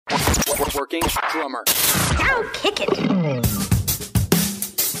Working Drummer. Now kick it.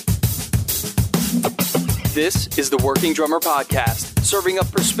 This is the Working Drummer Podcast, serving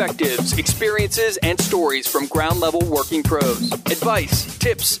up perspectives, experiences, and stories from ground-level working pros. Advice,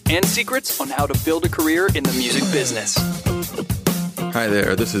 tips, and secrets on how to build a career in the music business. Hi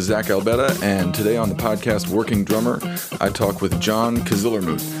there, this is Zach Albetta, and today on the podcast Working Drummer, I talk with John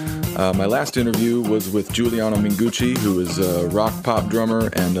Kizillermuth. My last interview was with Giuliano Mingucci, who is a rock pop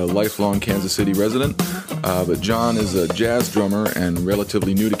drummer and a lifelong Kansas City resident. But John is a jazz drummer and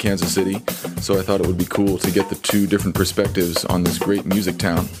relatively new to Kansas City, so I thought it would be cool to get the two different perspectives on this great music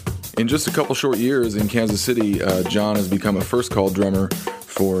town. In just a couple short years in Kansas City, John has become a first-call drummer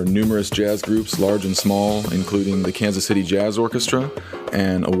for numerous jazz groups, large and small, including the Kansas City Jazz Orchestra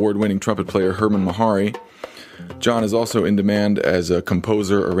and award-winning trumpet player Herman Mehari. John is also in demand as a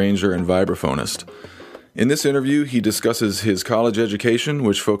composer, arranger, and vibraphonist. In this interview, he discusses his college education,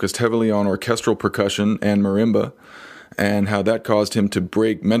 which focused heavily on orchestral percussion and marimba, and how that caused him to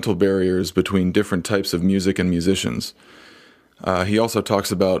break mental barriers between different types of music and musicians. He also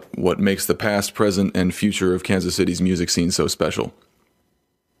talks about what makes the past, present, and future of Kansas City's music scene so special.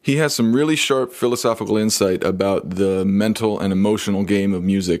 He has some really sharp philosophical insight about the mental and emotional game of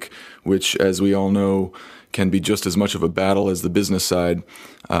music, which, as we all know, can be just as much of a battle as the business side.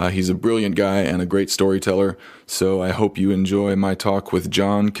 He's a brilliant guy and a great storyteller, so I hope you enjoy my talk with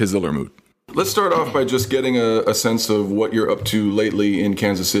John Kizillermuth. Let's start off by just getting a sense of what you're up to lately in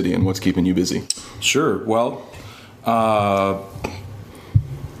Kansas City and what's keeping you busy. Sure. Well,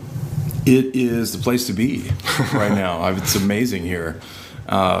 it is the place to be right now. It's amazing here.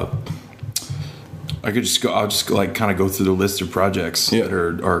 I'll just kind of go through the list of projects that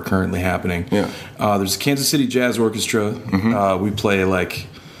are currently happening. Yeah. There's the Kansas City Jazz Orchestra. Mm-hmm. We play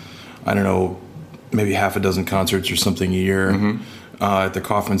maybe half a dozen concerts or something a year at the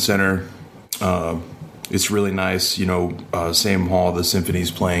Kauffman Center. It's really nice, same hall the symphony's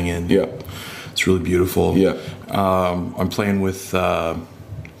playing in. Yeah. It's really beautiful. Yeah. I'm playing with a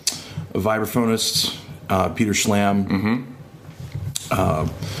vibraphonist, Peter Schlam. Mm-hmm.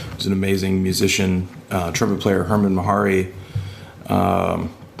 He's an amazing musician, trumpet player Herman Mehari.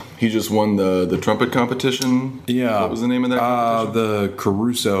 He just won the trumpet competition. Yeah. What was the name of that competition? The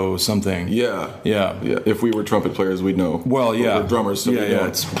Caruso something. Yeah. If we were trumpet players, we'd know. Well, yeah. We're drummers, so we know.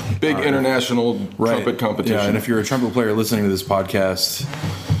 It's big international trumpet competition. Yeah, and if you're a trumpet player listening to this podcast,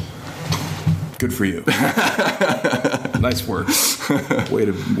 good for you. Nice work. Way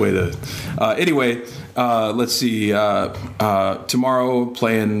to. Anyway, let's see. Tomorrow,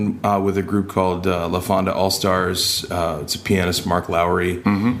 playing with a group called La Fonda All Stars. It's a pianist, Mark Lowry,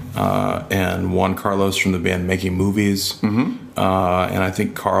 and Juan Carlos from the band Making Movies. And I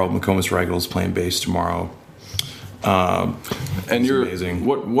think Carl McComas-Reichel is playing bass tomorrow. And you're amazing.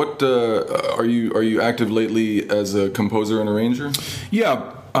 What are you active lately as a composer and arranger?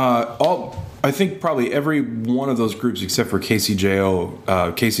 Yeah. I think probably every one of those groups except for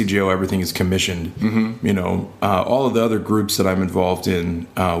KCJO, everything is commissioned. Mm-hmm. All of the other groups that I'm involved in,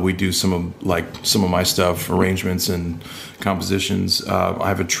 we do some of my stuff, arrangements and compositions. I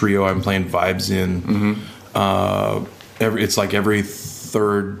have a trio I'm playing vibes in. Mm-hmm. It's like every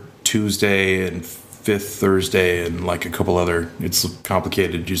third Tuesday and fifth Thursday and like a couple other. It's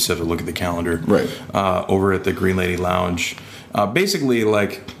complicated. You just have to look at the calendar. Right. Over at the Green Lady Lounge. Basically,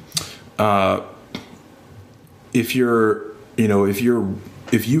 if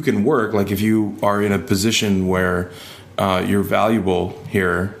you can work, like if you are in a position where you're valuable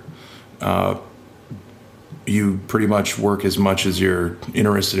here, you pretty much work as much as you're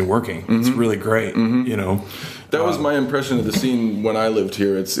interested in working. Mm-hmm. It's really great, That was my impression of the scene when I lived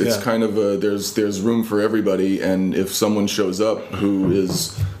here. It's kind of there's room for everybody, and if someone shows up who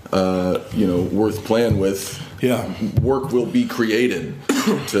is worth playing with, work will be created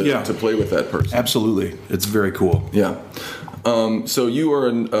to play with that person. Absolutely, it's very cool. Yeah. So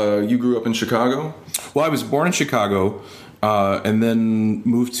you grew up in Chicago? Well, I was born in Chicago, and then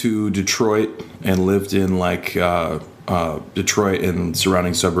moved to Detroit and lived in Detroit and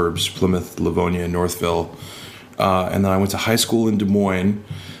surrounding suburbs, Plymouth, Livonia, Northville, and then I went to high school in Des Moines.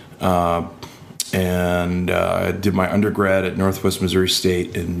 And I did my undergrad at Northwest Missouri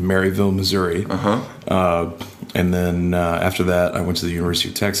State in Maryville, Missouri. And then after that, I went to the University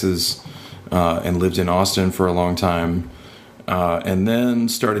of Texas and lived in Austin for a long time. And then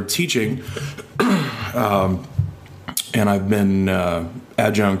started teaching. And I've been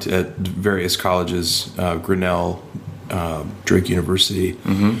adjunct at various colleges, Grinnell, Drake University,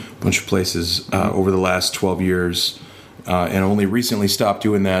 a bunch of places over the last 12 years. And only recently stopped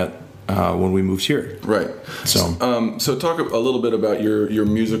doing that when we moved here. Right. So talk a little bit about your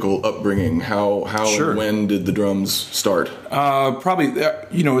musical upbringing. How Sure. and when did the drums start? Probably,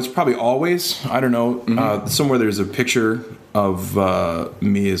 it's probably always. I don't know. Somewhere there's a picture of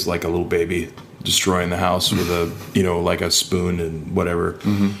me as like a little baby destroying the house with like a spoon and whatever.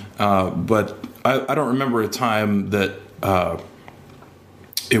 But I don't remember a time that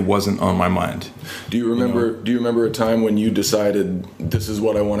it wasn't on my mind. Do you remember? Do you remember a time when you decided this is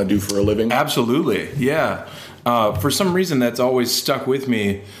what I want to do for a living? Absolutely, yeah. For some reason, that's always stuck with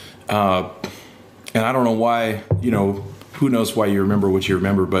me, and I don't know why. Who knows why you remember what you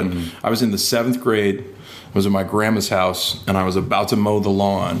remember? But I was in the 7th grade. I was at my grandma's house, and I was about to mow the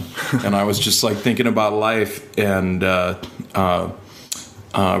lawn, and I was just like thinking about life, and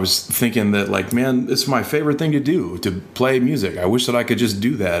I was thinking that, like, man, it's my favorite thing to do, to play music. I wish that I could just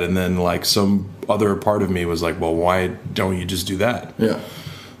do that. And then, like, some other part of me was like, well, why don't you just do that? Yeah.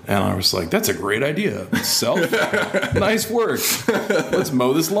 And I was like, that's a great idea. Nice work. Let's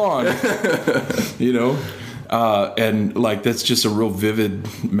mow this lawn. And, like, that's just a real vivid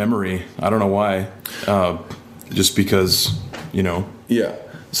memory. I don't know why. Just because, Yeah.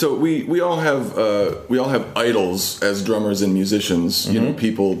 So we all have idols as drummers and musicians.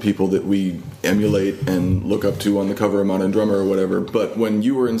 People that we emulate and look up to on the cover of Modern Drummer or whatever. But when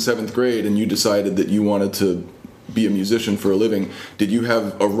you were in 7th grade and you decided that you wanted to be a musician for a living, did you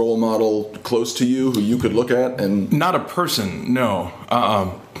have a role model close to you who you could look at? And not a person, no.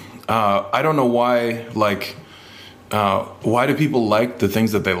 I don't know why. Like, why do people like the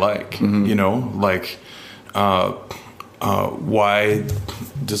things that they like? Why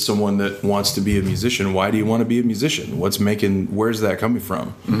does someone that wants to be a musician, why do you want to be a musician? Where's that coming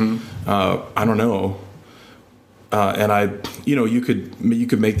from? I don't know. And you could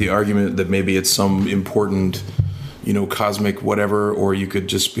make the argument that maybe it's some important, cosmic whatever, or you could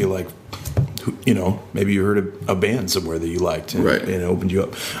just be like, maybe you heard a band somewhere that you liked and, right. and it opened you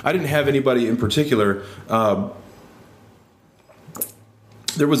up. I didn't have anybody in particular.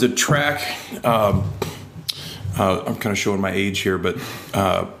 There was a track, I'm kind of showing my age here, but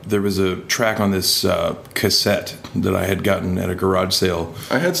there was a track on this cassette that I had gotten at a garage sale.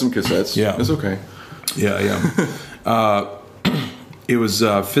 I had some cassettes. Yeah. It's okay. Yeah. It was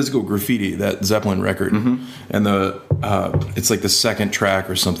Physical Graffiti, that Zeppelin record. And it's like the second track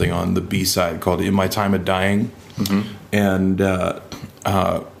or something on the B-side called In My Time of Dying. And the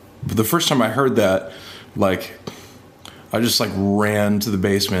first time I heard that, like, I just like ran to the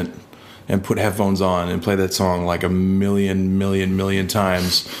basement and put headphones on and play that song like a million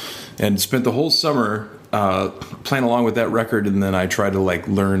times, and spent the whole summer playing along with that record. And then I tried to like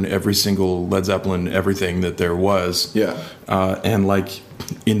learn every single Led Zeppelin everything that there was. Yeah. And like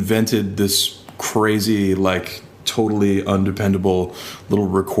invented this crazy, like totally undependable little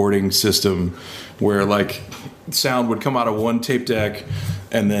recording system where like sound would come out of one tape deck,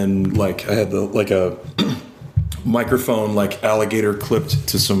 and then like I had a microphone like alligator clipped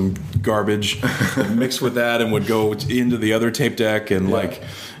to some garbage mixed with that and would go into the other tape deck, and like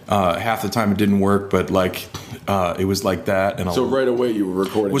half the time it didn't work, but like it was like that. And so right away you were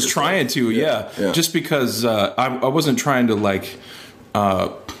recording. Was yourself. Trying to yeah. Just because I wasn't trying to like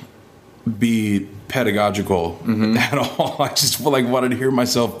be pedagogical at all. I just like wanted to hear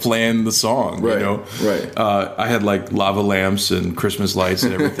myself playing the song. Right. Right. I had like lava lamps and Christmas lights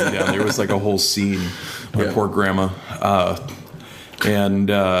and everything down there. It was like a whole scene. My poor grandma.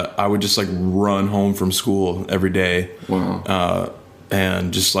 And I would just like run home from school every day. Wow.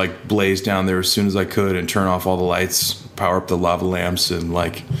 And just like blaze down there as soon as I could and turn off all the lights, power up the lava lamps, and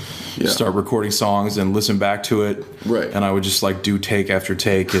like start recording songs and listen back to it. Right. And I would just like do take after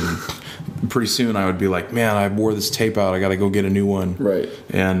take, and pretty soon I would be like, man, I wore this tape out. I got to go get a new one. Right.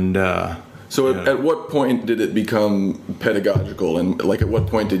 And so at what point did it become pedagogical? And like at what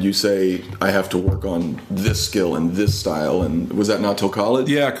point did you say, I have to work on this skill and this style? And was that not till college?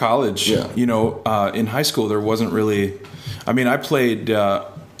 Yeah, college. Yeah. In high school there wasn't really... I mean, I played...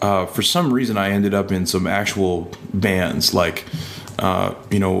 for some reason I ended up in some actual bands. Like, I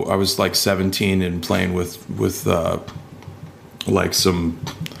was like 17 and playing with like some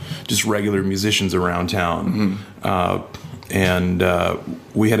just regular musicians around town. And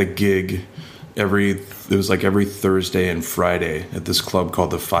we had a gig every Thursday and Friday at this club called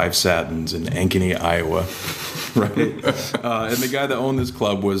the Five Satins in Ankeny, Iowa. Right. And the guy that owned this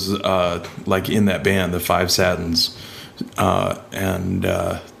club was like in that band, the Five Satins.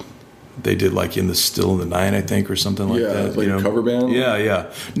 They did like in the Still in the Night, I think, or something like that. It's like a cover band.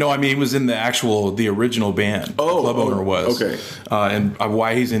 Yeah. No, I mean, he was in the original band. Oh, Club Owner was. Okay. And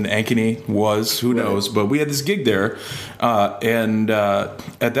why he's in Ankeny was, who knows? But we had this gig there, and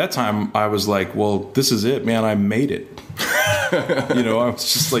at that time I was like, well, this is it, man. I made it. I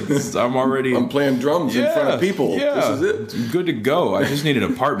was just like, I'm playing drums in front of people. Yeah, this is it. I'm good to go. I just need an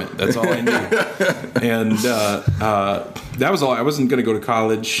apartment. That's all I need. And that was all. I wasn't going to go to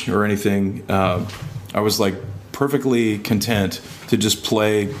college or anything. I was like perfectly content to just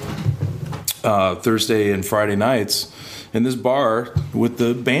play Thursday and Friday nights in this bar with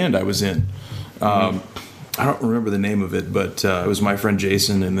the band I was in. I don't remember the name of it, but it was my friend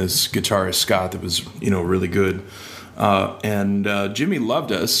Jason and this guitarist Scott that was, really good. And Jimmy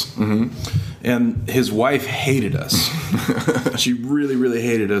loved us, and his wife hated us. She really, really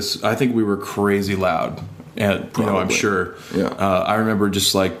hated us. I think we were crazy loud, and I'm sure. Yeah. I remember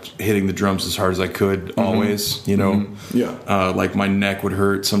just like hitting the drums as hard as I could, always. Yeah. Like my neck would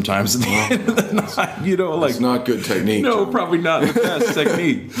hurt sometimes at the end of the night. Like it's not good technique. No, John. probably not the best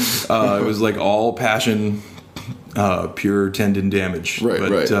technique. It was like all passion, pure tendon damage.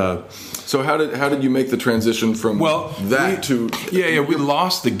 Right. So how did you make the transition from to... Yeah, we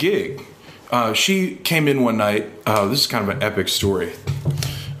lost the gig. She came in one night. This is kind of an epic story.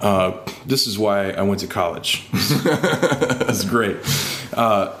 This is why I went to college. This is great.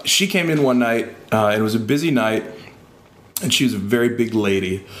 She came in one night, and it was a busy night, and she was a very big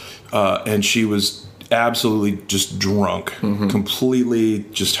lady, and she was absolutely just drunk, completely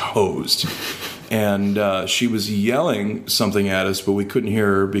just hosed. And she was yelling something at us, but we couldn't hear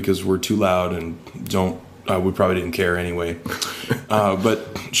her because we're too loud and we probably didn't care anyway.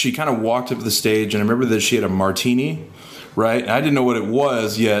 But she kind of walked up to the stage, and I remember that she had a martini, right? And I didn't know what it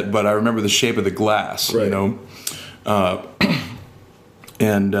was yet, but I remember the shape of the glass, right.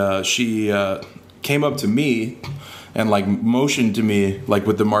 And she came up to me and like motioned to me like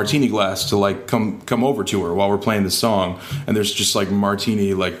with the martini glass to like come over to her while we're playing the song, and there's just like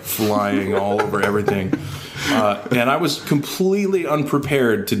martini like flying all over everything, and I was completely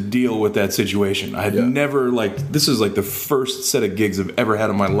unprepared to deal with that situation. I had never this is like the first set of gigs I've ever had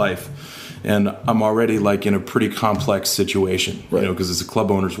in my life, and I'm already like in a pretty complex situation, because it's a club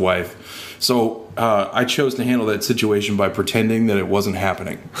owner's wife. So I chose to handle that situation by pretending that it wasn't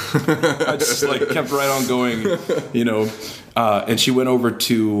happening. I just kept right on going, and she went over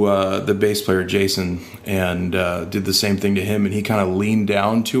to the bass player, Jason, and did the same thing to him. And he kind of leaned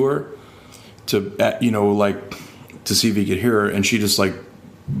down to her to see if he could hear her. And she just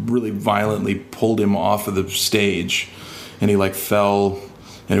really violently pulled him off of the stage, and he fell.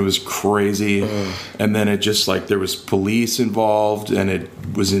 And it was crazy. And then it just there was police involved, and it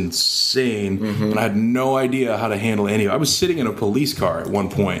was insane. And I had no idea how to handle any of it. I was sitting in a police car at one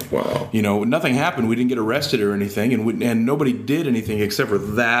point. Wow. Nothing happened. We didn't get arrested or anything, and nobody did anything except for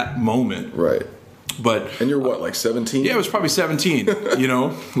that moment. Right. But and you're what, 17? Yeah, I was probably 17. I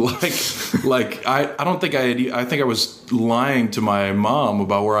don't think I think I was lying to my mom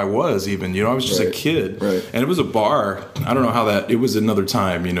about where I was. Even I was just a kid, right. And it was a bar. I don't know how that. It was another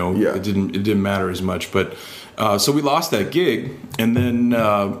time. Yeah. It didn't matter as much. But so we lost that gig, and then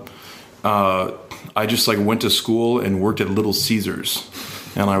I just went to school and worked at Little Caesars,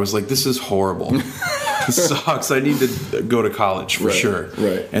 and I was like, this is horrible. This sucks. I need to go to college for sure.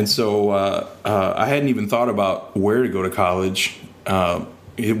 Right. And so I hadn't even thought about where to go to college.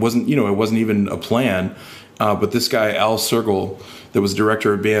 It wasn't even a plan. But this guy, Al Circle, that was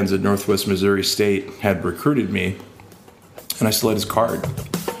director of bands at Northwest Missouri State, had recruited me, and I still had his card.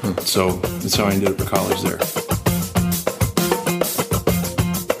 So that's how I ended up at college there.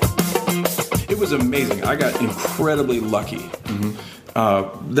 It was amazing. I got incredibly lucky.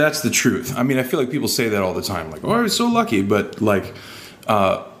 That's the truth. I mean, I feel like people say that all the time, I was so lucky, but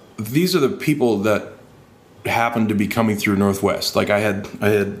these are the people that happened to be coming through Northwest. I had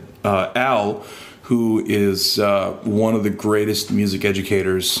Al, who is one of the greatest music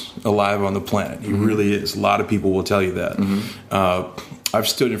educators alive on the planet. He really is. A lot of people will tell you that. I've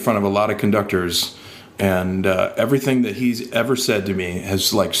stood in front of a lot of conductors, and everything that he's ever said to me has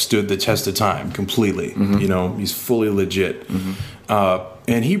stood the test of time completely. He's fully legit.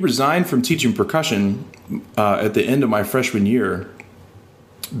 And he resigned from teaching percussion at the end of my freshman year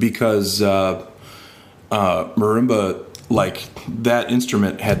because marimba, that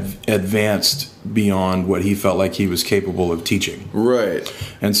instrument had advanced beyond what he felt like he was capable of teaching. Right.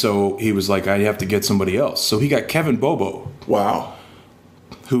 And so he was like, I have to get somebody else. So he got Kevin Bobo. Wow.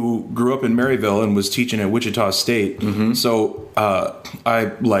 Who grew up in Maryville and was teaching at Wichita State. So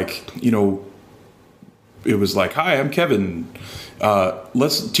it was hi, I'm Kevin.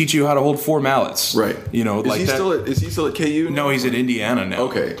 let's teach you how to hold 4 mallets. Right. You know, is he still at KU? No, he's at Indiana now.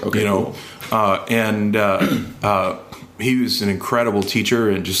 Okay. You know, cool. He was an incredible teacher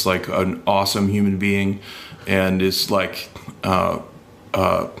and just like an awesome human being, and it's like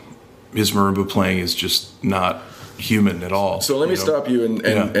his marimba playing is just not human at all. So let me stop you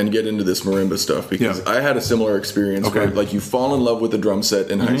and get into this marimba stuff, because I had a similar experience where like you fall in love with the drum set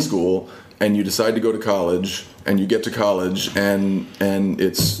in high school and you decide to go to college, and you get to college and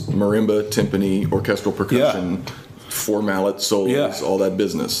it's marimba, timpani, orchestral percussion, 4 mallet solos, all that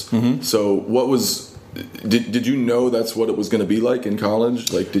business. So what was did you know that's what it was going to be like in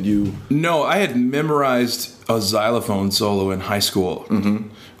college? Like, did you? No, I had memorized a xylophone solo in high school.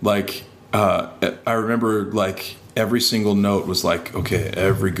 Like, I remember like every single note was like, okay,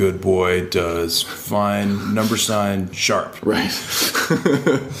 every good boy does fine number sign sharp. Right.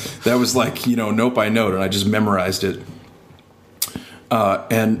 That was like, you know, note by note, and I just memorized it.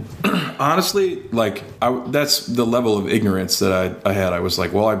 And honestly, like, that's the level of ignorance that I had. I was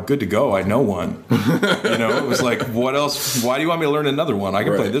like, well, I'm good to go. I know one. You know, it was like, what else? Why do you want me to learn another one? I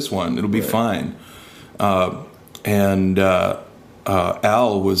can play this one. It'll be fine. And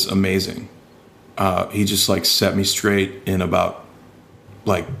Al was amazing. He just like set me straight in about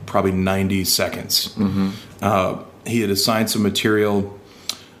like probably 90 seconds. He had assigned some material.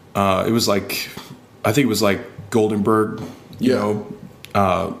 It was like, I think it was like Goldenberg, you know,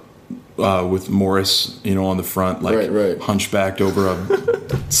 with Morris, you know, on the front, like hunchbacked over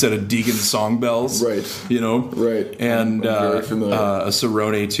a set of Deacon song bells, you know, and a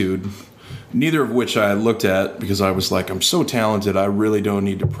Cerrone etude. Neither of which I looked at, because I was like, I'm so talented, I really don't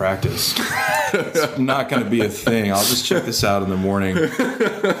need to practice. It's not going to be a thing. I'll just check this out in the morning.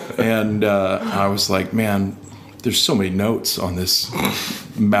 And I was like, man, there's so many notes on this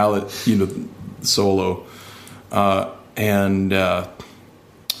mallet, you know, solo.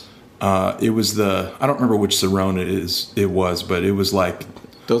 It was I don't remember which Cerrone it was, but it was like,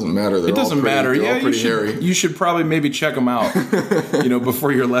 doesn't matter. It doesn't matter. Yeah, you should probably maybe check them out, you know,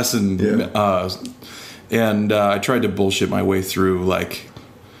 before your lesson. And I tried to bullshit my way through like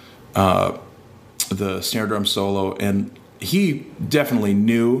the snare drum solo, and he definitely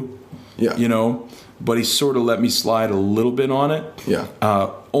knew, you know, but he sort of let me slide a little bit on it.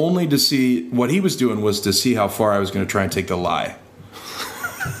 Only to see what he was doing was to see how far I was going to try and take the lie.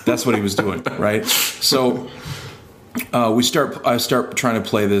 That's what he was doing, right? So. I start trying to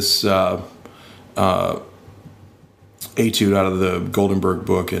play this etude out of the Goldenberg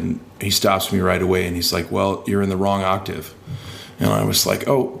book, and he stops me right away, and he's like, well, you're in the wrong octave. And I was like,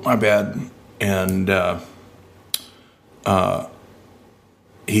 oh, my bad. And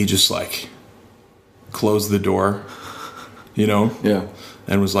he just like closed the door, you know?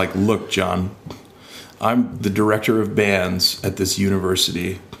 And was like, look, John, I'm the director of bands at this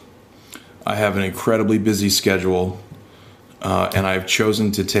university. I have an incredibly busy schedule, and I've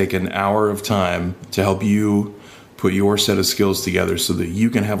chosen to take an hour of time to help you put your set of skills together so that you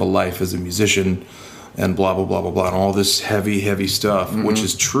can have a life as a musician, and blah, blah, blah, blah, blah, and all this heavy, heavy stuff, which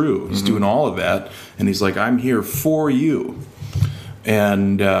is true. He's doing all of that, and he's like, I'm here for you.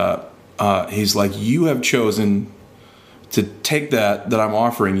 And he's like, you have chosen to take that I'm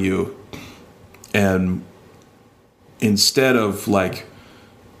offering you, and instead of like...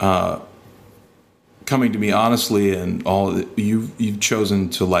 coming to me honestly and all, you've chosen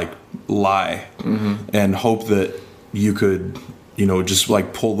to like lie and hope that you could, you know, just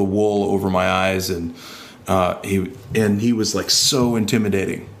like pull the wool over my eyes. And he was like so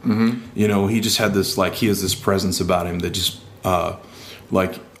intimidating. You know, he just had this, like, he has this presence about him that just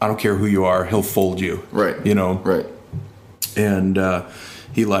like, I don't care who you are, he'll fold you, you know, and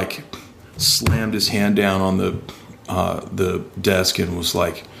he like slammed his hand down on the desk and was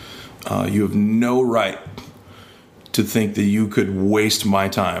like, you have no right to think that you could waste my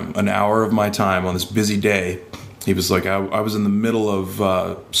time, an hour of my time on this busy day. He was like, I was in the middle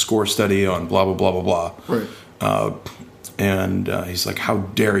of score study on blah, blah, blah, blah, blah. And he's like, how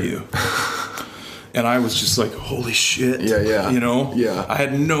dare you? And I was just like, holy shit. You know?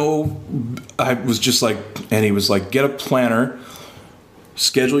 I was just like, and he was like, get a planner,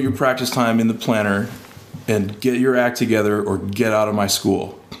 schedule your practice time in the planner, and get your act together or get out of my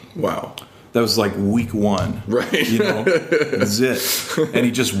school. Wow. That was like week 1. You know, that's it. And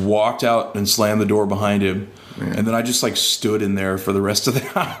he just walked out and slammed the door behind him. And then I just like stood in there for the rest of the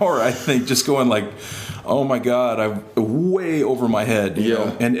hour, I think, just going like, oh my God, I'm way over my head. You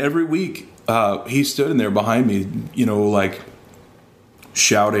know? And every week he stood in there behind me, you know, like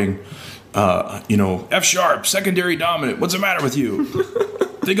shouting, you know, F sharp, secondary dominant. What's the matter with you?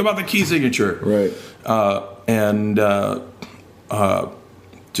 Think about the key signature.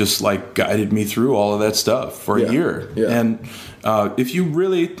 just like guided me through all of that stuff for a year. Yeah. And if you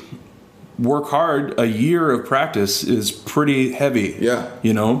really work hard, a year of practice is pretty heavy. Yeah.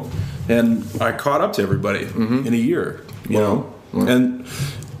 You know, and I caught up to everybody in a year, you know, and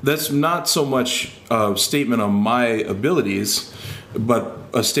that's not so much a statement on my abilities, but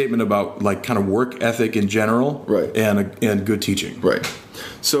a statement about like kind of work ethic in general, right? And good teaching, right?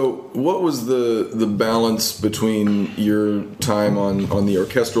 So, what was the balance between your time on the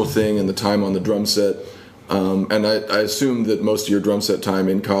orchestral thing and the time on the drum set? And I assume that most of your drum set time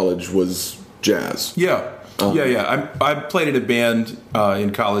in college was jazz. Yeah. I played in a band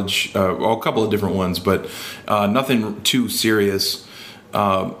in college, a couple of different ones, but nothing too serious.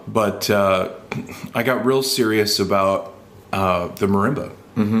 But I got real serious about the marimba.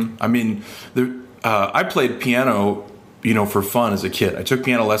 Mm-hmm. I mean, I played piano, you know, for fun as a kid. I took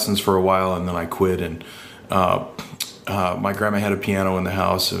piano lessons for a while, and then I quit. And my grandma had a piano in the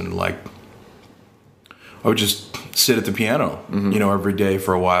house, and like I would just sit at the piano, you know, every day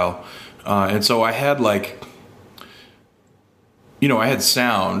for a while. And so I had like, you know, I had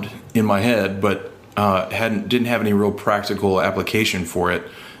sound in my head, but didn't have any real practical application for it.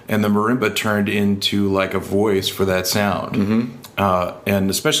 And the marimba turned into like a voice for that sound. Mm-hmm. And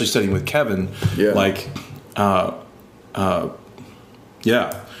especially studying with Kevin, like,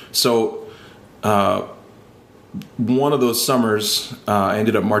 So one of those summers, I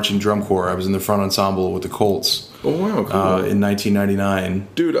ended up marching drum corps. I was in the front ensemble with the Colts. Oh wow! Cool. In 1999,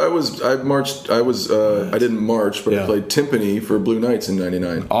 dude, I didn't march, but I played timpani for Blue Knights in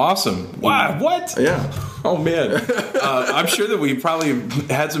 '99. Awesome! Wow, what? Yeah. Oh man, I'm sure that we probably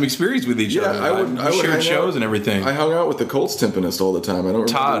had some experience with each other. I shared shows and everything. I hung out with the Colts timpanist all the time. I don't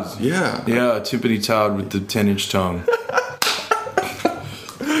remember. Todd. Yeah, timpani Todd with the 10-inch tongue.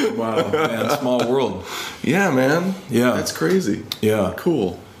 Wow, man, small world. Yeah, man. Yeah, that's crazy. Yeah,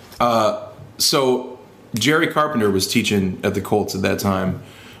 cool. So Jerry Carpenter was teaching at the Colts at that time,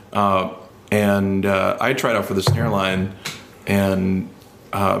 and I tried out for the snare line and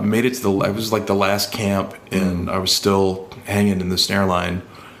made it to it was like the last camp, and I was still hanging in the snare line,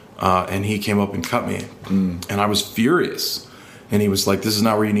 and he came up and cut me, and I was furious, and he was like, "This is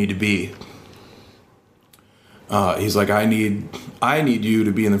not where you need to be." He's like, I need you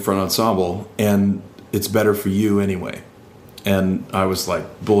to be in the front ensemble, and it's better for you anyway. And I was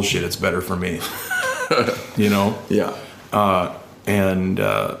like, bullshit, it's better for me. You know? Yeah. I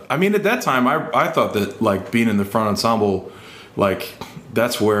mean, at that time, I thought that, like, being in the front ensemble, like,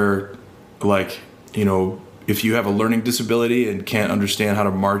 that's where, like, you know, if you have a learning disability and can't understand how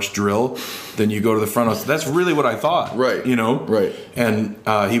to march drill, then you go to the front ensemble. That's really what I thought. Right. You know? Right. And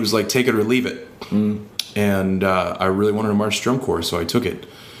he was like, take it or leave it. And I really wanted to march drum corps, so I took it.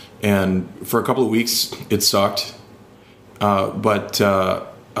 And for a couple of weeks, it sucked. But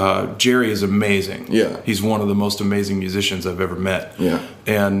Jerry is amazing. Yeah. He's one of the most amazing musicians I've ever met. Yeah.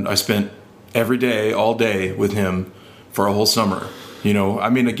 And I spent every day, all day with him for a whole summer. You know, I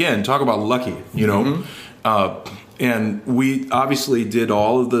mean, again, talk about lucky, you know. And we obviously did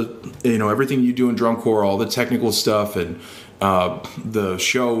all of the, you know, everything you do in drum corps, all the technical stuff. And the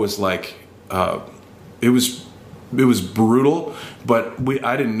show was like, it was brutal, but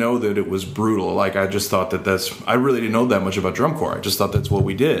I didn't know that it was brutal. Like, I just thought I really didn't know that much about drum corps. I just thought that's what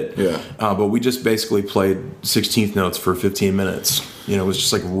we did. Yeah. But we just basically played 16th notes for 15 minutes. You know, it was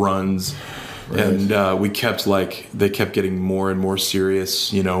just like runs. Right. And they kept getting more and more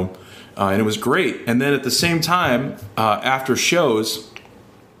serious, you know, and it was great. And then at the same time, after shows,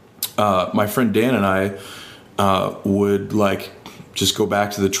 my friend Dan and I would like just go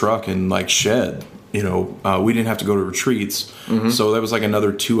back to the truck and like shed. You know, we didn't have to go to retreats, so that was like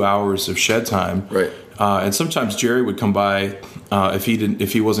another 2 hours of shed time. Right. And sometimes Jerry would come by if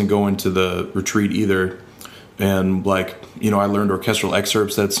he wasn't going to the retreat either, and like, you know, I learned orchestral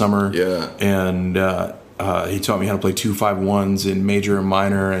excerpts that summer. Yeah. And he taught me how to play 2-5-1s in major and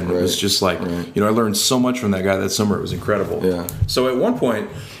minor, and it was just like, you know, I learned so much from that guy that summer. It was incredible. Yeah. So at one point,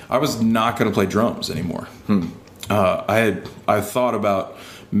 I was not going to play drums anymore. I thought about.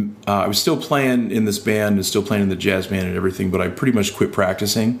 I was still playing in this band and still playing in the jazz band and everything, but I pretty much quit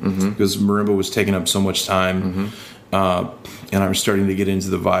practicing because marimba was taking up so much time, and I was starting to get into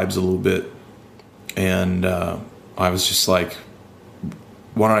the vibes a little bit. And I was just like,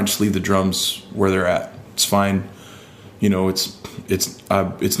 why don't I just leave the drums where they're at? It's fine, you know. It's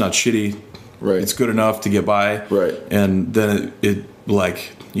not shitty. Right. It's good enough to get by. Right. And then it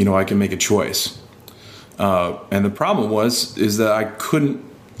like, you know, I can make a choice. And the problem is that I couldn't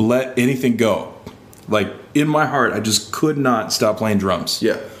let anything go. Like, in my heart, I just could not stop playing drums.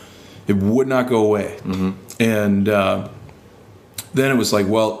 Yeah. It would not go away. And then it was like,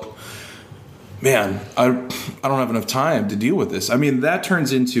 well, man, I don't have enough time to deal with this. I mean, that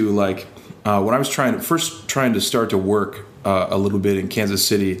turns into like when I was trying to start to work a little bit in Kansas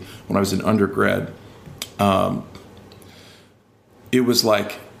City when I was in undergrad. It was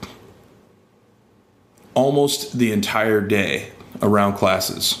like almost the entire day around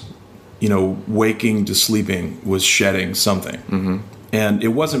classes, you know, waking to sleeping was shedding something. Mm-hmm. And it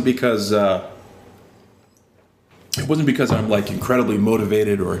wasn't because I'm like incredibly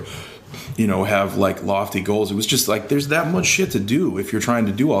motivated or, you know, have like lofty goals. It was just like there's that much shit to do if you're trying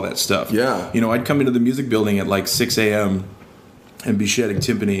to do all that stuff. Yeah. You know, I'd come into the music building at like 6 a.m. and be shedding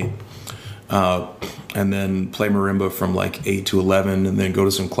timpani, and then play marimba from like 8 to 11, and then go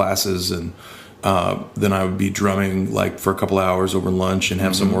to some classes, and then I would be drumming like for a couple hours over lunch and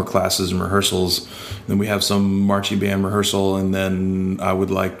have some more classes and rehearsals. Then we have some marching band rehearsal, and then I would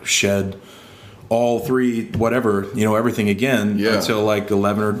like shed all three, whatever, you know, everything again until like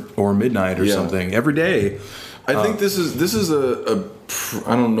 11 or midnight or something every day. I think this is a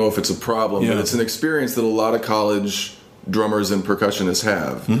I don't know if it's a problem, but it's an experience that a lot of college drummers and percussionists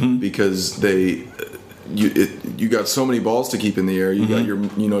have because you got so many balls to keep in the air. You got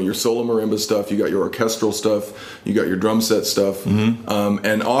your solo marimba stuff, you got your orchestral stuff, you got your drum set stuff,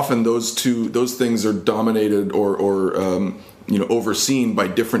 and often those things are dominated or overseen by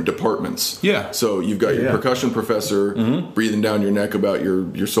different departments. Yeah. So you've got your percussion professor breathing down your neck about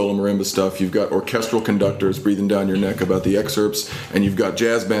your solo marimba stuff. You've got orchestral conductors breathing down your neck about the excerpts, and you've got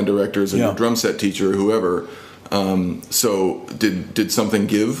jazz band directors and your drum set teacher, whoever. So did something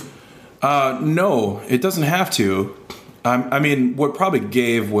give? No, it doesn't have to. I mean, what probably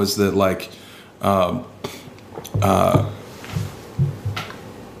gave was that like, I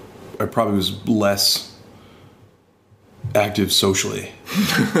probably was less active socially,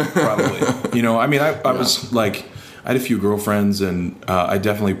 probably. You know, I mean, I was like, I had a few girlfriends, and I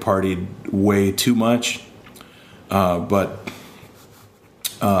definitely partied way too much, but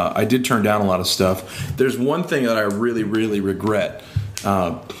I did turn down a lot of stuff. There's one thing that I really, really regret.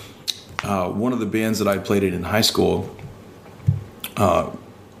 One of the bands that I played in high school,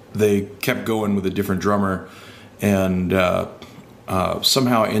 they kept going with a different drummer, and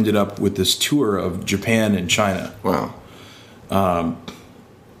somehow ended up with this tour of Japan and China. Wow.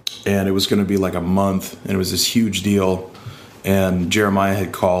 And it was going to be like a month, and it was this huge deal. And Jeremiah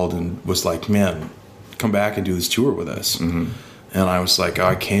had called and was like, "Man, come back and do this tour with us." Mm-hmm. And I was like,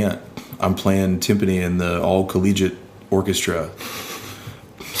 "I can't. I'm playing timpani in the all collegiate orchestra."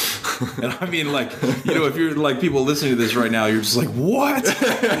 And I mean, like, you know, if you're like people listening to this right now, you're just like, "What?"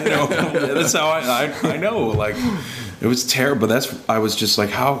 You know, that's how I know. Like, it was terrible. I was just like,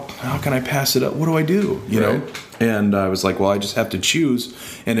 how can I pass it up? What do I do? You know? And I was like, well, I just have to choose.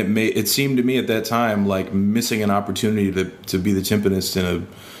 And it seemed to me at that time like missing an opportunity to be the timpanist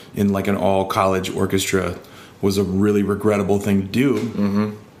in like an all college orchestra was a really regrettable thing to do.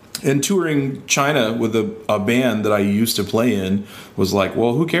 Mm-hmm. And touring China with a band that I used to play in was like,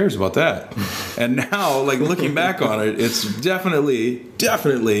 well, who cares about that? And now, like, looking back on it, it's definitely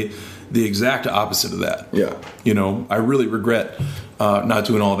the exact opposite of that. Yeah. You know, I really regret not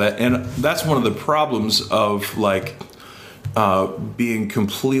doing all that. And that's one of the problems of, like, being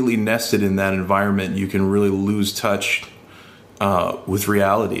completely nested in that environment. You can really lose touch with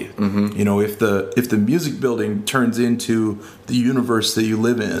reality. Mm-hmm. You know, if the music building turns into the universe that you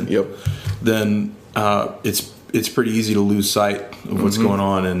live in, then it's pretty easy to lose sight of what's going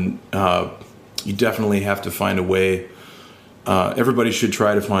on, and you definitely have to find a way. Everybody should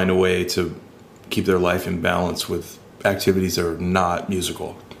try to find a way to keep their life in balance with activities that are not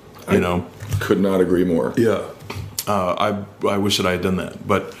musical. You know, could not agree more. Yeah, I wish that I had done that,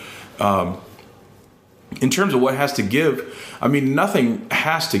 but. In terms of what has to give, I mean, nothing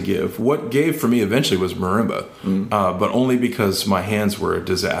has to give. What gave for me eventually was marimba, but only because my hands were a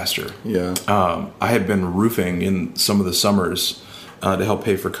disaster. Yeah. I had been roofing in some of the summers to help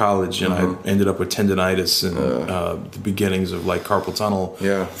pay for college, and I ended up with tendonitis and the beginnings of like carpal tunnel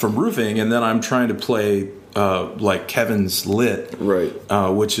from roofing. And then I'm trying to play like Kevin's Lit,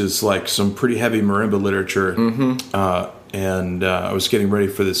 which is like some pretty heavy marimba literature. And I was getting ready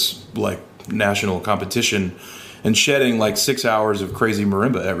for this like national competition and shedding like 6 hours of crazy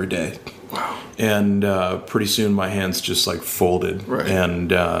marimba every day. Wow. And pretty soon my hands just like folded.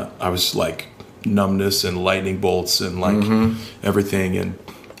 And I was like numbness and lightning bolts and like everything, and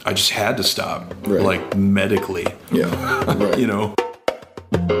I just had to stop like medically. Yeah. You know.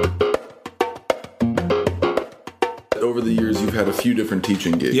 Over over the years you've had a few different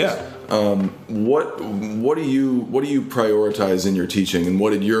teaching gigs. Yeah. What do you prioritize in your teaching, and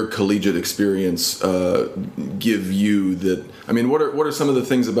what did your collegiate experience give you? What are some of the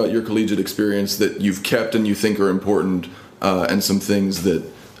things about your collegiate experience that you've kept and you think are important, and some things that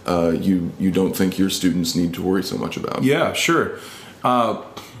you don't think your students need to worry so much about? Yeah, sure. I've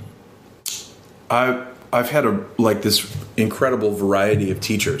had this incredible variety of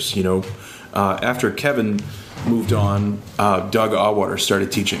teachers. After Kevin moved on, Doug Auwater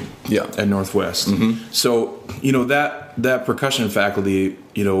started teaching at Northwest. Mm-hmm. So that percussion faculty,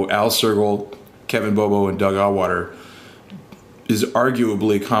 Al Sergel, Kevin Bobo, and Doug Auwater is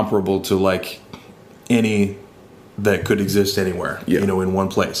arguably comparable to any that could exist anywhere, in one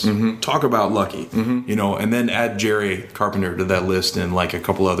place. Mm-hmm. Talk about lucky, and then add Jerry Carpenter to that list and a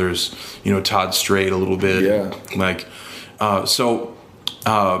couple others, Todd Strait a little bit. Yeah.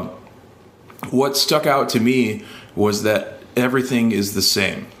 What stuck out to me was that everything is the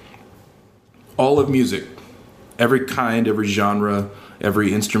same. All of music, every kind, every genre,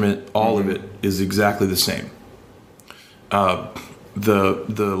 every instrument, all of it is exactly the same.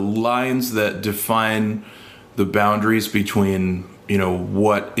 The lines that define the boundaries between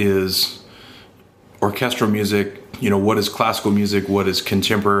what is orchestral music, what is classical music, what is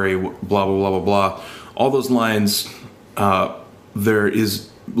contemporary, blah blah blah blah blah. All those lines, there is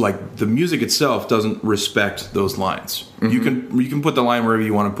the music itself doesn't respect those lines. Mm-hmm. You can put the line wherever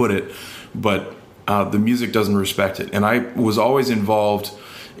you want to put it, but the music doesn't respect it. And I was always involved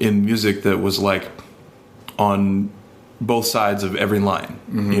in music that was on both sides of every line.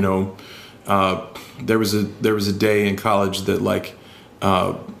 Mm-hmm. There was a day in college that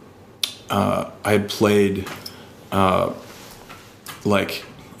I had played I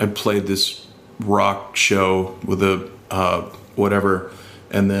played this rock show with a whatever,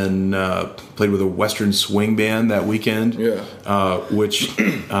 and then played with a Western swing band that weekend. Yeah. Which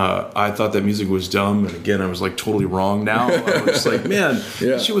I thought that music was dumb, and again I was totally wrong now. I was just man,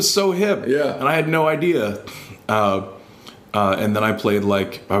 she was so hip. Yeah. And I had no idea. And then I played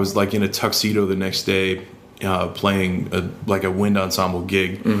I was in a tuxedo the next day, playing a wind ensemble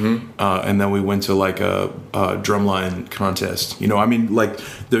gig. Mm-hmm. And then we went to a drumline contest. You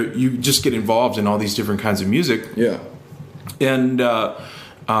just get involved in all these different kinds of music. Yeah. And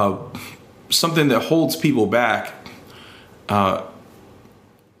something that holds people back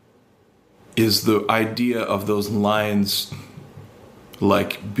is the idea of those lines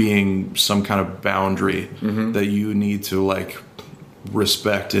being some kind of boundary that you need to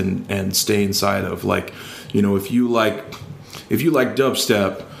respect and stay inside of. If you like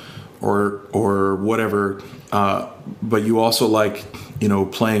dubstep or whatever, but you also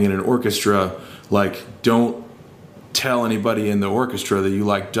playing in an orchestra, don't tell anybody in the orchestra that you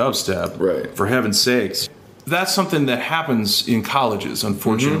like dubstep. Right. For heaven's sakes. That's something that happens in colleges,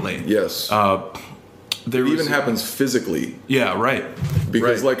 unfortunately. Mm-hmm. Yes. It even happens physically. Yeah, right.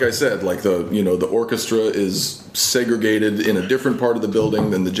 Because, like I said, the orchestra is segregated in a different part of the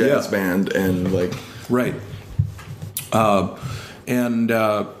building than the jazz band, and right.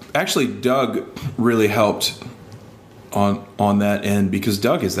 Actually, Doug really helped on that end, because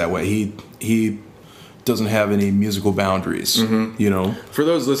Doug is that way. He doesn't have any musical boundaries. Mm-hmm. For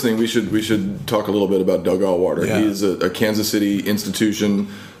those listening, we should talk a little bit about Doug Auwater. Yeah. He's a Kansas City institution.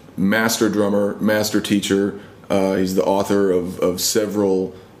 Master drummer, master teacher. He's the author of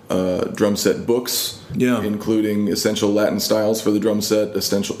several drum set books, including Essential Latin Styles for the Drum Set,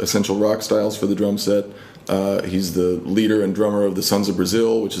 Essential Rock Styles for the Drum Set. He's the leader and drummer of the Sons of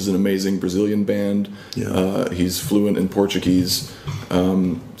Brazil, which is an amazing Brazilian band. Yeah. He's fluent in Portuguese,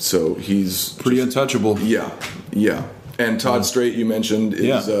 so he's pretty untouchable. Yeah, yeah. And Todd Strait, you mentioned,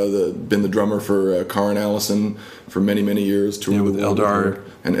 is been the drummer for Carr and Allison for many, many years. Toured with Eldar.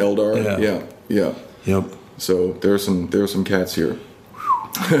 And Eldar. Yeah. Yep. So there are some cats here.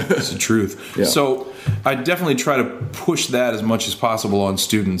 It's the truth. Yeah. So I definitely try to push that as much as possible on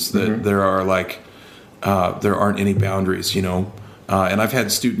students, that there are there aren't any boundaries, and I've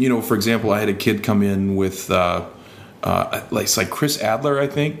had for example, I had a kid come in with it's Chris Adler, I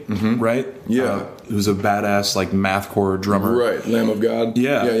think, right? Yeah. Who's a badass mathcore drummer. Right, Lamb of God.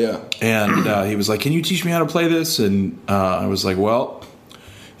 Yeah. And he was like, "Can you teach me how to play this?" And I was like, "Well,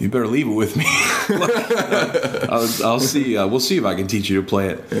 you better leave it with me. I'll see. We'll see if I can teach you to play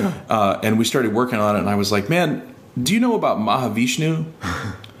it." Yeah. And we started working on it, and I was like, "Man, do you know about Mahavishnu?"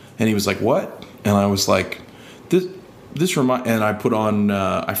 And he was like, "What?" And I was like, "This remind." And I put on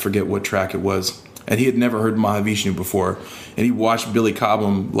I forget what track it was. And he had never heard Mahavishnu before. And he watched Billy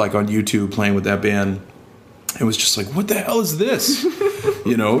Cobham on YouTube playing with that band. And was just like, what the hell is this?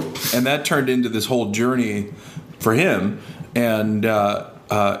 And that turned into this whole journey for him. And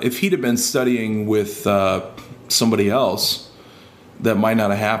if he'd have been studying with somebody else, that might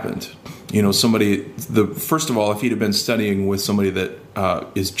not have happened. You know, first of all, if he'd have been studying with somebody that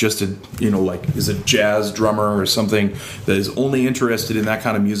is just is a jazz drummer or something that is only interested in that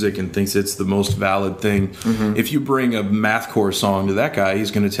kind of music and thinks it's the most valid thing, Mm-hmm. if you bring a mathcore song to that guy,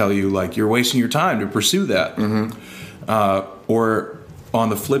 he's going to tell you, like, you're wasting your time to pursue that. Mm-hmm. Or on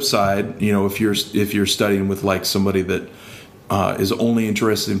the flip side, you know, if you're studying with like somebody that is only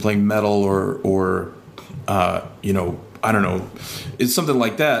interested in playing metal or you know, I don't know, it's something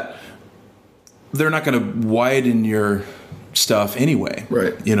like that, they're not going to widen your stuff anyway.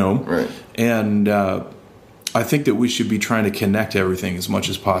 Right. You know? Right. And I think that we should be trying to connect everything as much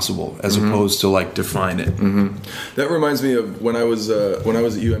as possible, as opposed to like define it. Mm-hmm. That reminds me of when I was at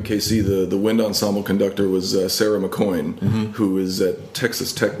UMKC. The wind ensemble conductor was Sarah McCoyne, who is at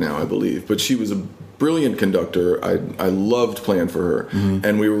Texas Tech now, I believe. But she was a brilliant conductor. I loved playing for her,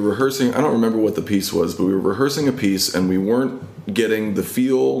 and we were rehearsing. I don't remember what the piece was, but we were rehearsing a piece, and we weren't getting the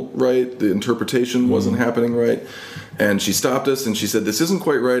feel right. The interpretation wasn't happening right. And she stopped us and she said, "This isn't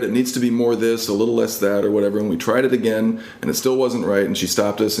quite right. It needs to be more this, a little less that, or whatever." And we tried it again, and it still wasn't right. And she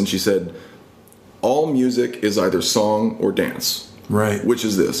stopped us and she said, "All music is either song or dance. Right. Which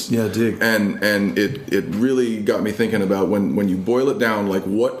is this?" Yeah, dig. And it really got me thinking about when you boil it down, like,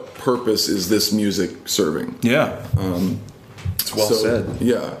 what purpose is this music serving? Yeah. It's well said.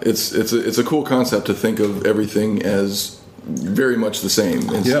 Yeah, it's a cool concept to think of everything as very much the same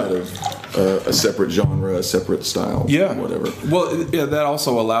instead of a separate genre, a separate style, whatever. Well, yeah, that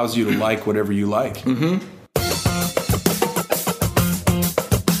also allows you to like whatever you like. Mm-hmm.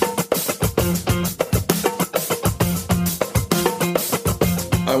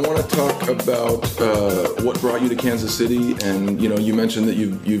 I want to talk about what brought you to Kansas City, and you mentioned that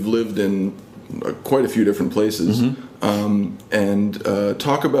you've lived in quite a few different places, and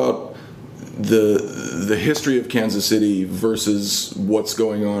talk about the history of Kansas City versus what's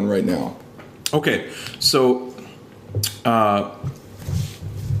going on right now. Okay, so, I'm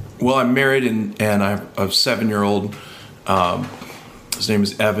married and I have a 7-year-old. His name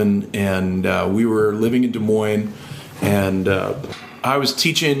is Evan, and we were living in Des Moines, and I was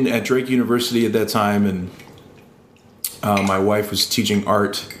teaching at Drake University at that time, and my wife was teaching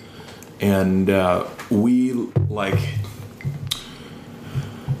art, and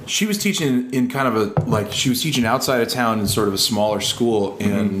she was teaching in kind of she was teaching outside of town in sort of a smaller school,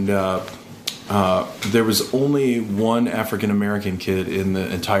 and there was only one African American kid in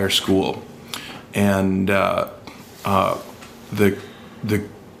the entire school, and the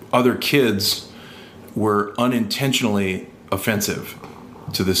other kids were unintentionally offensive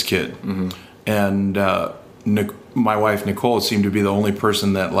to this kid, and my wife Nicole seemed to be the only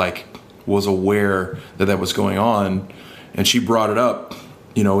person that was aware that was going on, and she brought it up,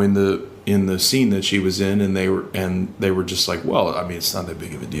 in the scene that she was in, and they were just like, well, I mean, it's not that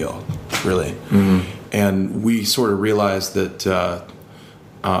big of a deal, really. And we sort of realized that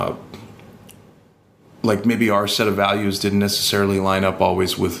maybe our set of values didn't necessarily line up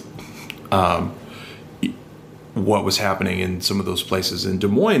always with what was happening in some of those places. In Des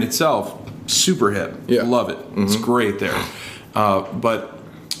Moines itself, super hip. Yeah. Love it. It's great there. But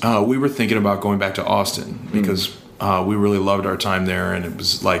we were thinking about going back to Austin because we really loved our time there, and it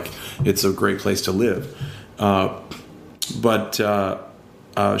was it's a great place to live. But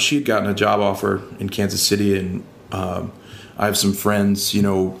she had gotten a job offer in Kansas City, and I have some friends,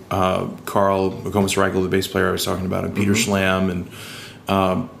 Carl McComas-Reichel, the bass player I was talking about, and Peter Schlam, and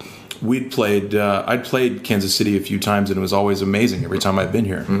I'd played Kansas City a few times, and it was always amazing every time I'd been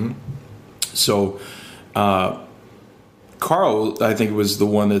here. So Carl, I think, was the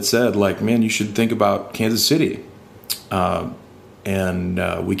one that said, man, you should think about Kansas City.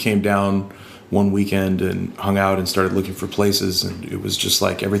 And we came down one weekend and hung out and started looking for places, and it was just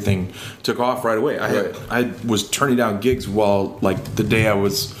everything took off right away. I was turning down gigs while the day I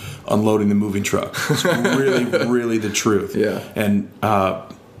was unloading the moving truck. It's really, really the truth. Yeah. And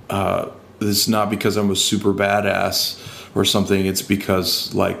this is not because I'm a super badass or something. It's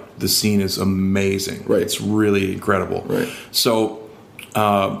because the scene is amazing. Right. It's really incredible. Right. So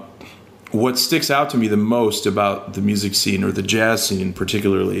what sticks out to me the most about the music scene, or the jazz scene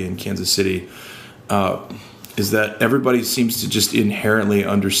particularly in Kansas City, is that everybody seems to just inherently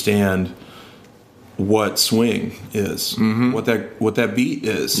understand what swing is, what that beat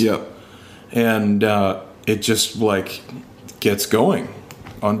is. Yep. And it just gets going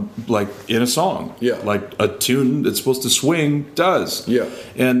on in a song. Yeah. A tune that's supposed to swing does. Yeah.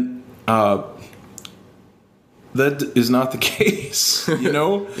 And that is not the case, you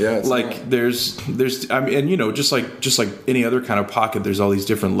know. Yeah, it's like not. there's I mean, and you know, just like any other kind of pocket, there's all these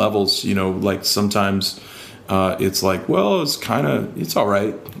different levels, you know. Like sometimes it's like, well, it's all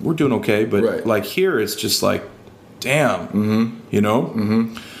right, we're doing okay, but Right. like here it's just like, damn, you know,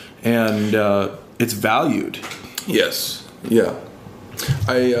 and it's valued. Yes. Yeah.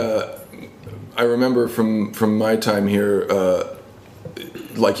 I remember from my time here,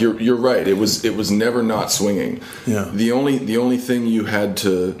 like you're right. It was never not swinging. Yeah. The only thing you had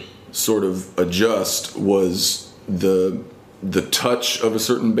to sort of adjust was the touch of a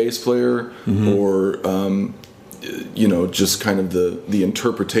certain bass player, or you know, just kind of the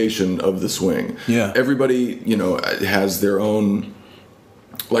interpretation of the swing. Yeah. Everybody, you know, has their own,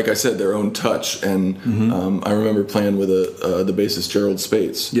 like I said, their own touch. And I remember playing with the bassist Gerald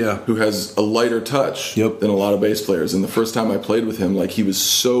Spates, Yeah. who has a lighter touch Yep. than a lot of bass players. And the first time I played with him, like, he was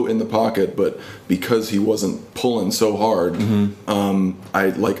so in the pocket, but because he wasn't pulling so hard,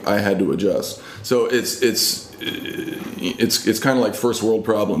 I had to adjust. So it's kind of like first world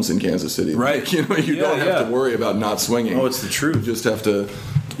problems in Kansas City. Right. Like, you know, you Yeah, don't have yeah. to worry about not swinging. Oh, it's the truth. You just have to.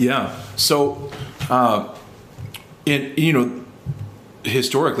 Yeah. So, you know,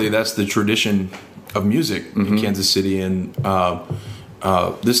 historically, that's the tradition of music in Kansas City, and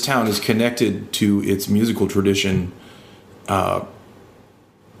this town is connected to its musical tradition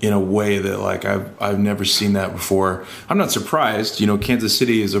in a way that, like, I've never seen that before. I'm not surprised. You know, Kansas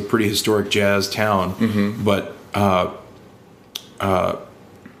City is a pretty historic jazz town, but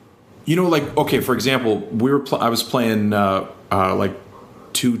you know, like, okay, for example, I was playing like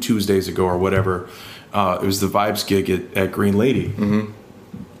 2 Tuesdays ago or whatever. It was the Vibes gig at Green Lady.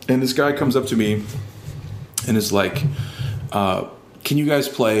 And this guy comes up to me and is like, can you guys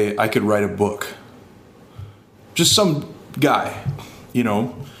play I Could Write a Book? Just some guy, you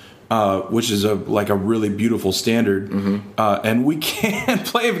know, which is a really beautiful standard. And we can't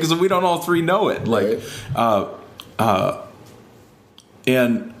play it because we don't all three know it. Like,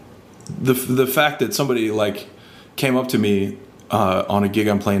 and the fact that somebody like came up to me on a gig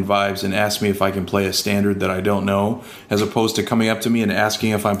I'm playing Vibes and asked me if I can play a standard that I don't know, as opposed to coming up to me and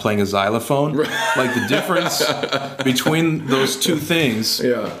asking if I'm playing a xylophone. Like, the difference between those two things,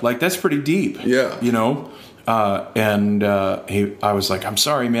 like, that's pretty deep. Yeah. You know? I was like, I'm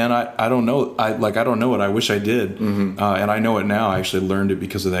sorry, man. I don't know. I don't know it. I wish I did. And I know it now. I actually learned it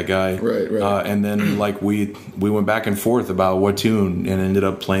because of that guy. Right. And then like we went back and forth about what tune, and ended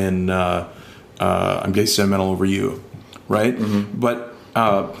up playing I'm Gay Sentimental Over You. Right. But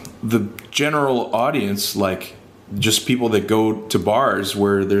the general audience, like just people that go to bars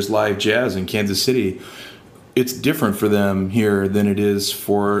where there's live jazz in Kansas City, it's different for them here than it is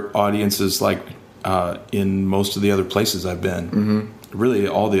for audiences like in most of the other places I've been. Really,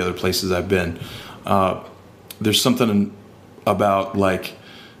 all the other places I've been. There's something about like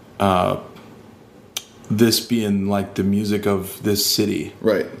this being like the music of this city,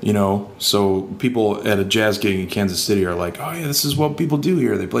 Right. You know, so people at a jazz gig in Kansas City are like, oh yeah, this is what people do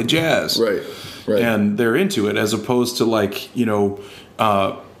here. They play jazz, Right. and they're into it, as opposed to like, you know,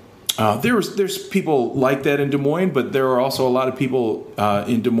 there's people like that in Des Moines, but there are also a lot of people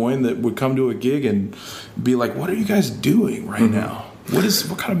in Des Moines that would come to a gig and be like, what are you guys doing right now? What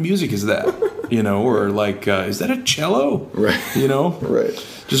kind of music is that? You know, or like, is that a cello? Right. You know? Right.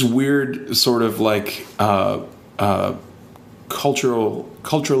 Just weird sort of like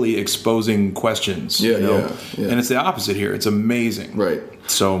culturally exposing questions. Yeah, you know? yeah. And it's the opposite here. It's amazing. Right.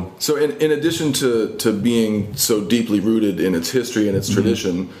 So in addition to being so deeply rooted in its history and its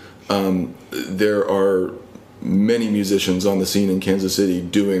tradition, there are many musicians on the scene in Kansas City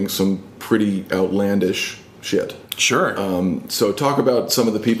doing some pretty outlandish shit. sure. So talk about some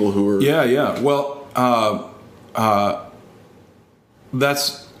of the people who are... Yeah. Well,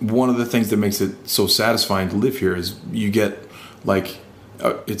 that's one of the things that makes it so satisfying to live here is you get like,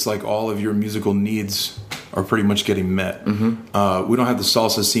 it's like all of your musical needs are pretty much getting met. We don't have the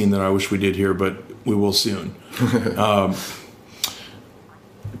salsa scene that I wish we did here, but we will soon.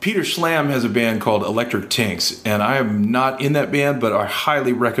 Peter Schlam has a band called Electric Tinks, and I am not in that band, but I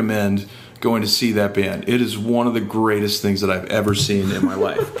highly recommend going to see that band. It is one of the greatest things that I've ever seen in my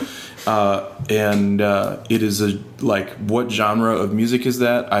life. And it is what genre of music is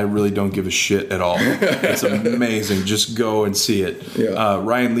that? I really don't give a shit at all. It's amazing. Just go and see it. Yeah.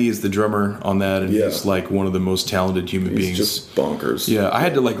 Ryan Lee is the drummer on that, and he's like one of the most talented human beings. just bonkers. Yeah, I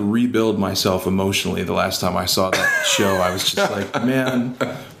had to like rebuild myself emotionally the last time I saw that show. I was just like, man,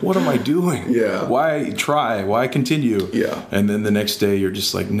 what am I doing? Yeah. Why try? Why continue? Yeah. And then the next day you're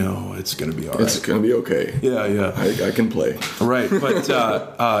just like, no, it's going to be all right. It's going to be okay. Yeah. I can play. Right. But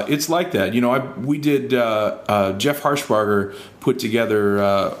it's like that. We did, Jeff Harshbarger put together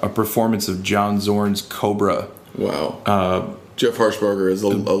a performance of John Zorn's Cobra. Wow. Jeff Harshbarger is a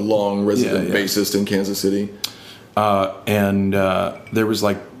long resident bassist in Kansas City. And there was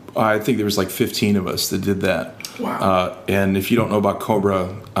I think there was 15 of us that did that. Wow. And if you don't know about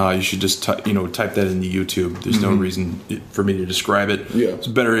Cobra, you should just type that into YouTube. There's no reason for me to describe it. Yeah. It's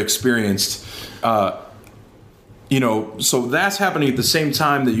better experienced. So that's happening at the same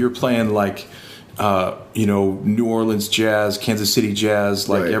time that you're playing New Orleans jazz, Kansas City jazz,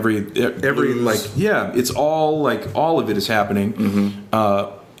 Right. every it's all of it is happening.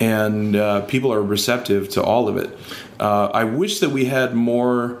 And people are receptive to all of it. I wish that we had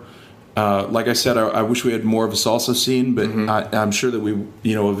more. Like I said, I wish we had more of a salsa scene, but I'm sure that we,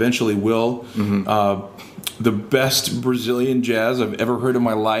 eventually will. The best Brazilian jazz I've ever heard in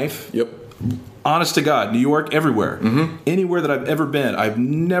my life. Yep. Honest to God, New York, everywhere. Anywhere that I've ever been, I've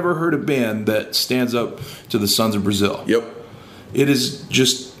never heard a band that stands up to the Sons of Brazil. Yep. It is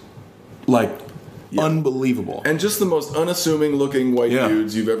just unbelievable. And just the most unassuming looking white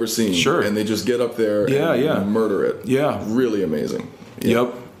dudes you've ever seen. Sure. And they just get up there and murder it. Yeah. Really amazing.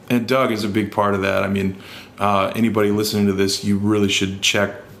 Yep. And Doug is a big part of that. I mean, anybody listening to this, you really should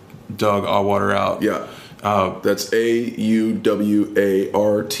check Doug Auwaerter out. Yeah. That's AUWARTER.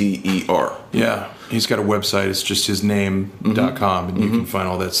 Yeah. He's got a website. It's just his name.com, and you can find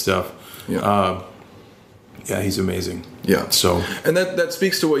all that stuff. Yeah. He's amazing. Yeah. So, and that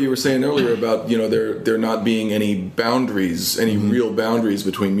speaks to what you were saying earlier about, there not being any boundaries, any real boundaries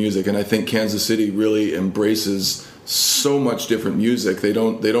between music. And I think Kansas City really embraces so much different music. They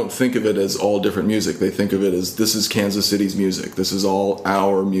don't think of it as all different music. They think of it as, this is Kansas City's music. This is all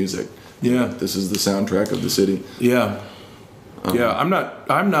our music. Yeah. This is the soundtrack of the city. Yeah. I'm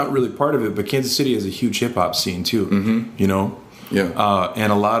not really part of it, but Kansas City has a huge hip hop scene too. Yeah.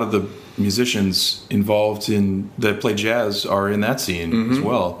 And a lot of the musicians involved that play jazz are in that scene as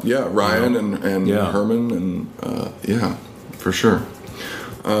well. Yeah, Ryan and Herman and for sure.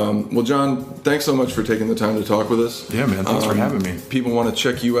 Well, John, thanks so much for taking the time to talk with us. Yeah, man. Thanks for having me. People want to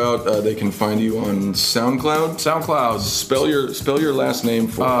check you out. They can find you on SoundCloud. Spell your last name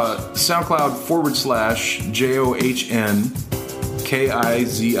for us. SoundCloud /JohnKizilarmut.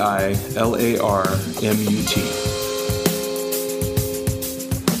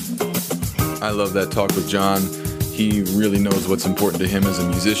 I love that talk with John. He really knows what's important to him as a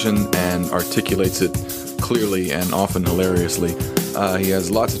musician and articulates it clearly and often hilariously. He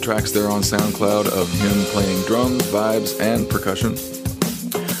has lots of tracks there on SoundCloud of him playing drums, vibes, and percussion.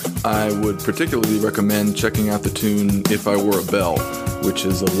 I would particularly recommend checking out the tune If I Were a Bell, which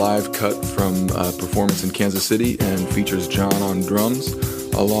is a live cut from a performance in Kansas City and features John on drums,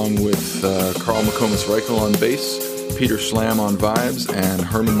 along with Carl McComas-Reichel on bass, Peter Schlam on vibes, and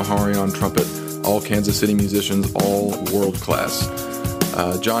Herman Mahari on trumpet, all Kansas City musicians, all world class.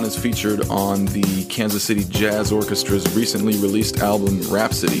 John is featured on the Kansas City Jazz Orchestra's recently released album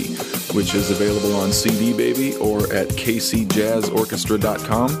Rhapsody, which is available on CD Baby or at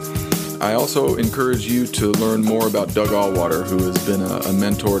kcjazzorchestra.com. I also encourage you to learn more about Doug Auwaerter, who has been a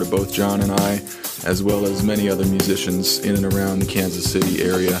mentor to both John and I, as well as many other musicians in and around the Kansas City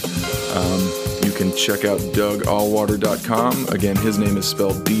area. You can check out DougAuwaerter.com. Again, his name is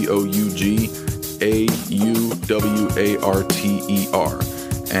spelled DougAuwaerter.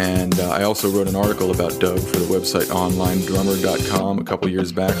 And I also wrote an article about Doug for the website OnlineDrummer.com a couple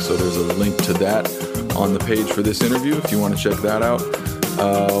years back, so there's a link to that on the page for this interview if you want to check that out.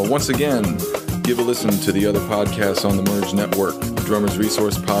 Once again, give a listen to the other podcasts on the Merge Network, the Drummers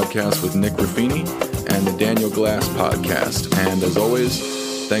Resource Podcast with Nick Ruffini and the Daniel Glass Podcast. And as always,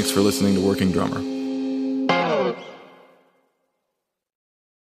 thanks for listening to Working Drummer.